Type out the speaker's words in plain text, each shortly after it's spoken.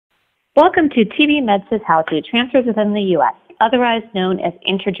Welcome to TB MEDSIS How-To Transfers within the U.S., otherwise known as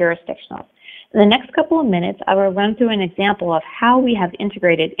interjurisdictional. In the next couple of minutes, I will run through an example of how we have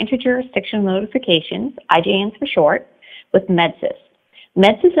integrated interjurisdictional notifications, IJNs for short, with MEDSIS.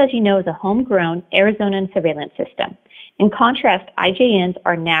 MEDSIS, as you know, is a homegrown Arizona surveillance system. In contrast, IJNs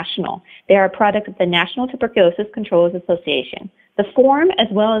are national. They are a product of the National Tuberculosis Controllers Association. The form, as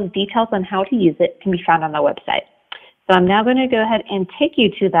well as details on how to use it, can be found on our website. So I'm now going to go ahead and take you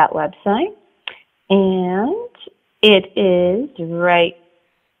to that website, and it is right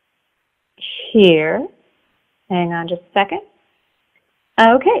here. Hang on just a second.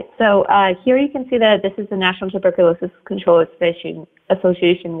 Okay, so here you can see that this is the National Tuberculosis Control Association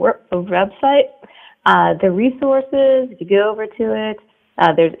website. The resources, if you go over to it,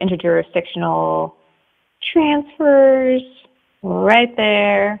 there's interjurisdictional transfers right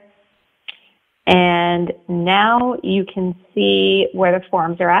there. And now you can see where the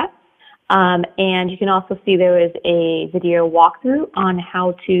forms are at. And you can also see there is a video walkthrough on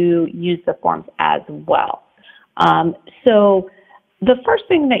how to use the forms as well. So the first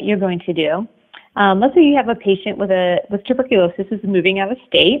thing that you're going to do, let's say you have a patient with tuberculosis who's moving out of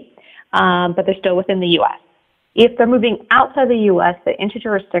state, but they're still within the U.S. If they're moving outside the U.S., the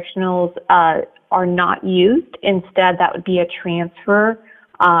interjurisdictionals are not used. Instead, that would be a transfer.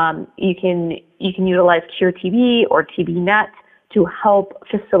 You can utilize Cure TB or TBNet to help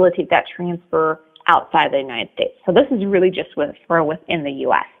facilitate that transfer outside the United States. So this is really just for within the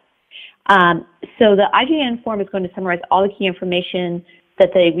U.S. So the IJN form is going to summarize all the key information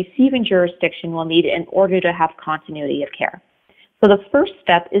that the receiving jurisdiction will need in order to have continuity of care. So the first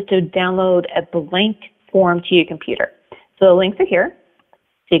step is to download a blank form to your computer. So the links are here.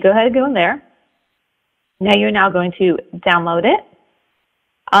 So you go ahead and go in there. Now you're going to download it.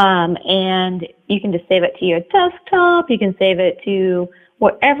 And you can just save it to your desktop. You can save it to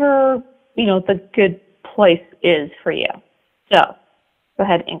whatever, the good place is for you. So go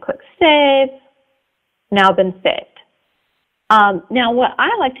ahead and click Save. Now been saved. Now what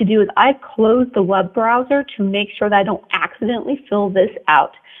I like to do is I close the web browser to make sure that I don't accidentally fill this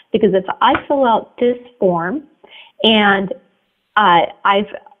out. Because if I fill out this form and if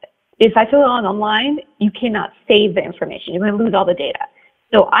I fill it out online, you cannot save the information. You're going to lose all the data.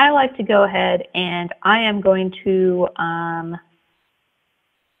 So I like to go ahead and I am going to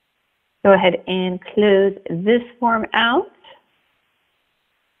go ahead and close this form out.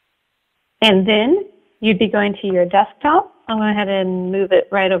 And then you'd be going to your desktop. I'll go ahead and move it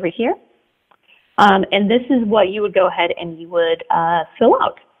right over here. And this is what you would go ahead and you would fill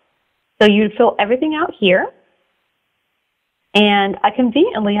out. So you'd fill everything out here. And I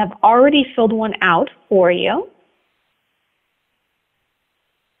conveniently have already filled one out for you.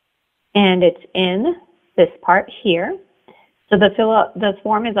 And it's in this part here. So the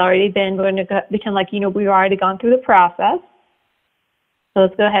form has already been going to pretend like, we've already gone through the process. So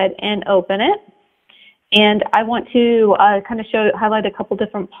let's go ahead and open it. And I want to kind of highlight a couple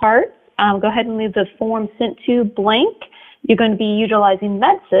different parts. Go ahead and leave the form sent to blank. You're going to be utilizing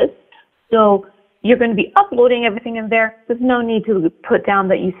MEDSIS. So you're going to be uploading everything in there. There's no need to put down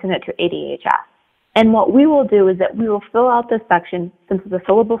that you sent it to ADHS. And what we will do is that we will fill out this section since it's a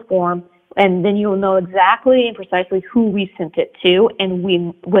fillable form, and then you'll know exactly and precisely who we sent it to and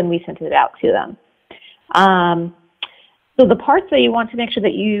when we sent it out to them. So the parts that you want to make sure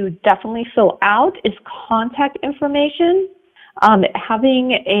that you definitely fill out is contact information.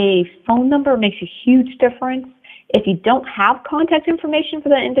 Having a phone number makes a huge difference. If you don't have contact information for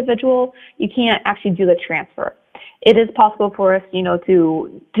that individual, you can't actually do the transfer. It is possible for us,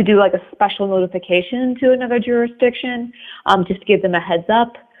 to do like a special notification to another jurisdiction, just to give them a heads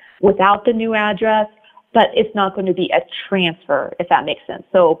up without the new address, but it's not going to be a transfer, if that makes sense.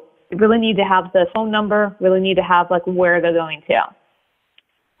 So you really need to have the phone number, really need to have like where they're going to.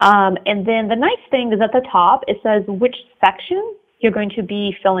 And then the nice thing is at the top, it says which section you're going to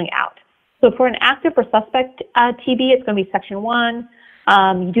be filling out. So for an active or suspect TB, it's going to be section 1.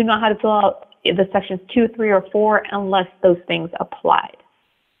 You do not have to fill out the sections 2, 3, or 4 unless those things applied.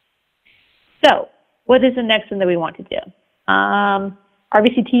 So what is the next thing that we want to do?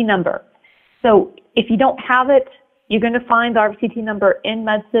 RVCT number. So if you don't have it, you're going to find the RVCT number in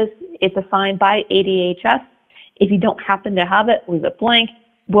MEDSIS. It's assigned by ADHS. If you don't happen to have it, leave it blank.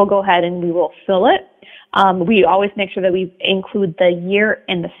 We'll go ahead and we will fill it. We always make sure that we include the year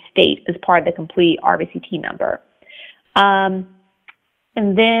and the state as part of the complete RVCT number.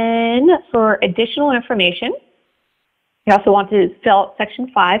 And then for additional information, you also want to fill out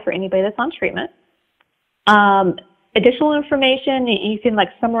section 5 for anybody that's on treatment. Additional information, you can like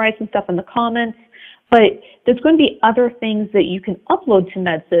summarize some stuff in the comments, but there's going to be other things that you can upload to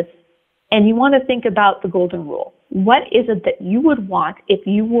MEDSIS And you want to think about the golden rule. What is it that you would want if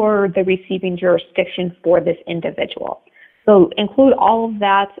you were the receiving jurisdiction for this individual? So include all of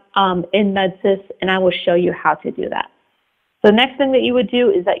that in MEDSIS, and I will show you how to do that. So the next thing that you would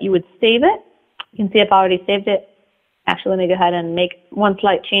do is that you would save it. You can see I've already saved it. Actually, let me go ahead and make one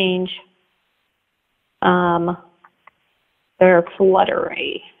slight change. They're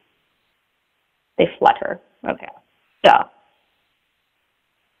fluttery. They flutter. Okay. So,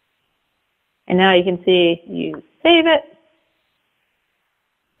 and now you can see you save it.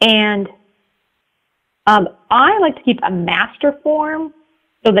 And I like to keep a master form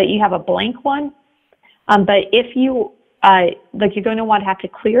so that you have a blank one. But if you, like, you're going to want to have to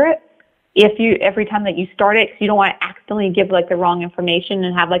clear it every time that you start it, because you don't want to accidentally give like the wrong information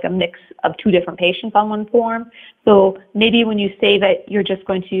and have like a mix of two different patients on one form. So maybe when you save it, you're just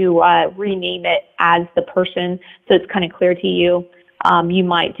going to rename it as the person so it's kind of clear to you. You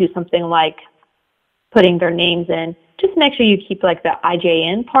might do something like putting their names in. Just make sure you keep like the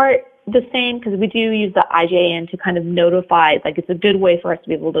IJN part the same, because we do use the IJN to kind of notify, like it's a good way for us to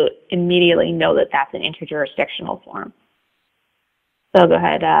be able to immediately know that that's an interjurisdictional form. So go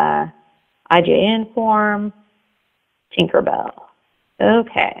ahead, IJN form, Tinkerbell.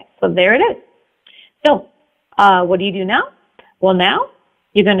 Okay, so there it is. So what do you do now? Well, now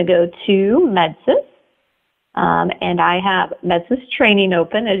you're going to go to MEDSIS, and I have MEDSIS training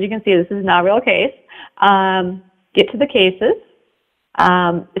open. As you can see, this is not a real case. Get to the cases.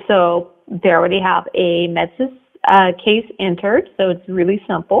 So they already have a MEDSIS case entered, so it's really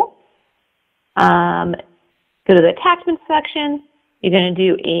simple. Go to the attachment section. You're going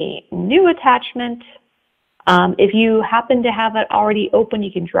to do a new attachment. If you happen to have it already open,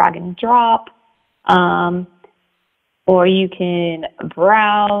 you can drag and drop, or you can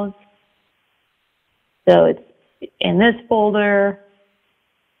browse. So it's in this folder.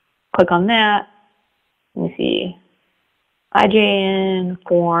 Click on that. Let me see. IJN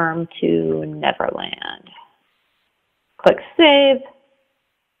form to Neverland. Click Save.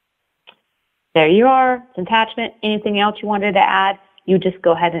 There you are. It's an attachment. Anything else you wanted to add, you just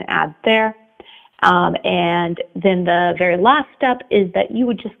go ahead and add there. And then the very last step is that you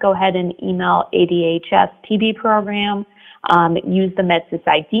would just go ahead and email ADHS TB program, use the MEDSIS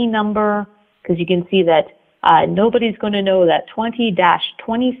ID number, because you can see that nobody's going to know that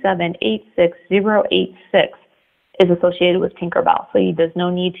 20-2786086 is associated with Tinkerbell. So there's no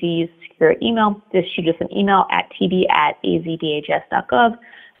need to use secure email. Just shoot us an email at tb@azdhs.gov.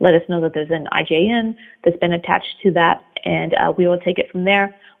 Let us know that there's an IJN that's been attached to that, and we will take it from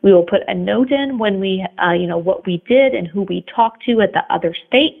there. We will put a note in when we, what we did and who we talked to at the other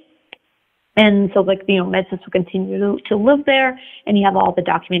state. And so, like, MEDSIS will continue to live there, and you have all the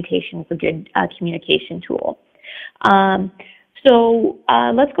documentation. It's a good communication tool. So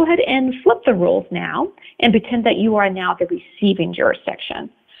let's go ahead and flip the roles now and pretend that you are now the receiving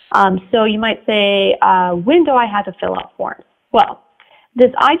jurisdiction. So you might say, when do I have to fill out forms? Well, this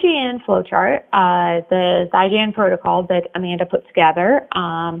IJN flowchart, the IJN protocol that Amanda put together,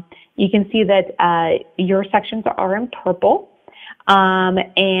 you can see that your sections are in purple.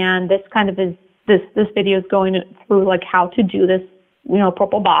 And this kind of is, this video is going through like how to do this,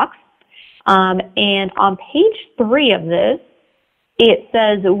 purple box. And on page 3 of this, it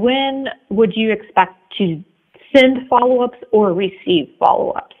says, when would you expect to send follow-ups or receive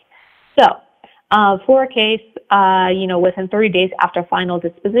follow-ups? So for a case, within 30 days after final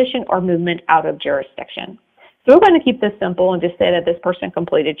disposition or movement out of jurisdiction. So we're going to keep this simple and just say that this person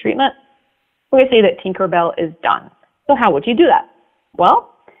completed treatment. We're going to say that Tinkerbell is done. So how would you do that?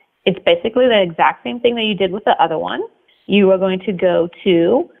 Well, it's basically the exact same thing that you did with the other one. You are going to go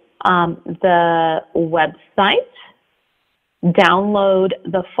to the website, download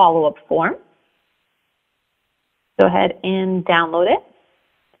the follow-up form. Go ahead and download it.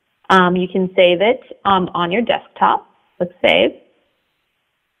 You can save it on your desktop. Let's save.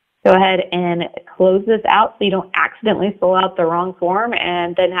 Go ahead and close this out so you don't accidentally fill out the wrong form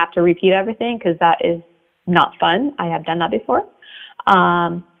and then have to repeat everything, because that is not fun. I have done that before.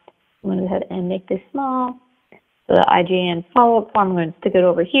 I'm going to go ahead and make this small. So the IJN follow-up form, I'm going to stick it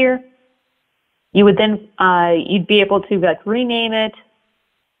over here. You would then, you'd be able to like rename it,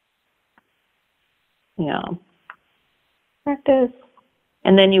 practice,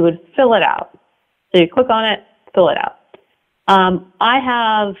 and then you would fill it out. So you click on it, fill it out. I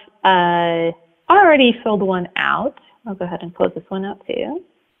have already filled one out. I'll go ahead and close this one out too.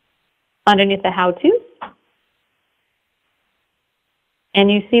 Underneath the how-to. And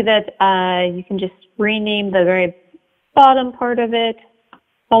you see that you can just rename the very bottom part of it,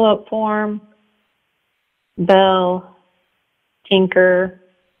 follow-up form, Bell, Tinker,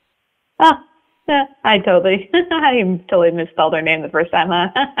 Ah, yeah, I totally misspelled her name the first time, huh?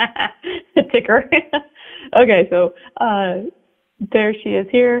 Ticker. Okay, so there she is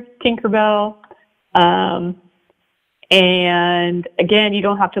here, Tinkerbell. And again, you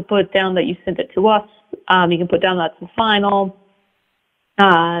don't have to put down that you sent it to us. You can put down that's the final.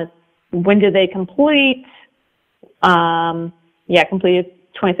 When did they complete? Yeah, completed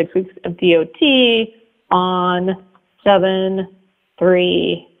 26 weeks of DOT on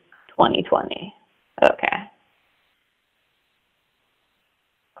 7/3/2020. Okay.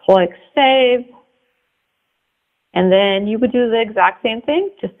 Click Save. And then you would do the exact same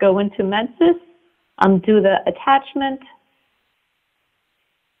thing. Just go into MEDSIS, do the attachment,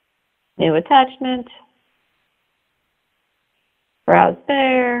 new attachment, browse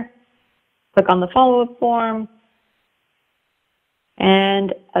there, click on the follow-up form,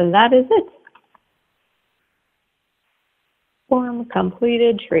 and that is it. Form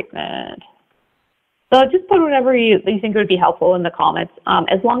completed treatment. So just put whatever you think would be helpful in the comments.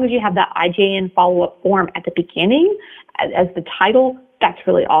 As long as you have that IJN follow-up form at the beginning as the title, that's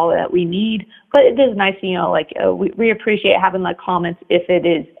really all that we need. But it is nice, you know, like we appreciate having the comments if it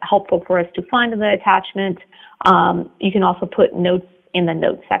is helpful for us to find in the attachment. You can also put notes in the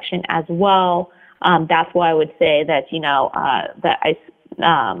notes section as well. That's why I would say that, you know, that I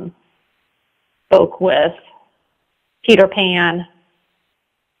spoke with Peter Pan,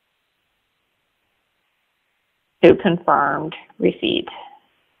 who confirmed receipt.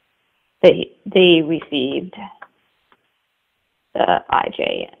 They received the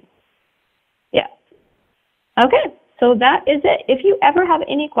IJN. Yeah. Okay, so that is it. If you ever have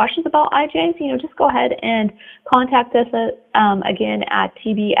any questions about IJNs, you know, just go ahead and contact us again at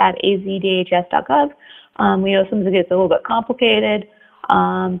tb@azdhs.gov. We know sometimes it gets a little bit complicated,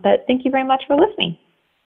 but thank you very much for listening.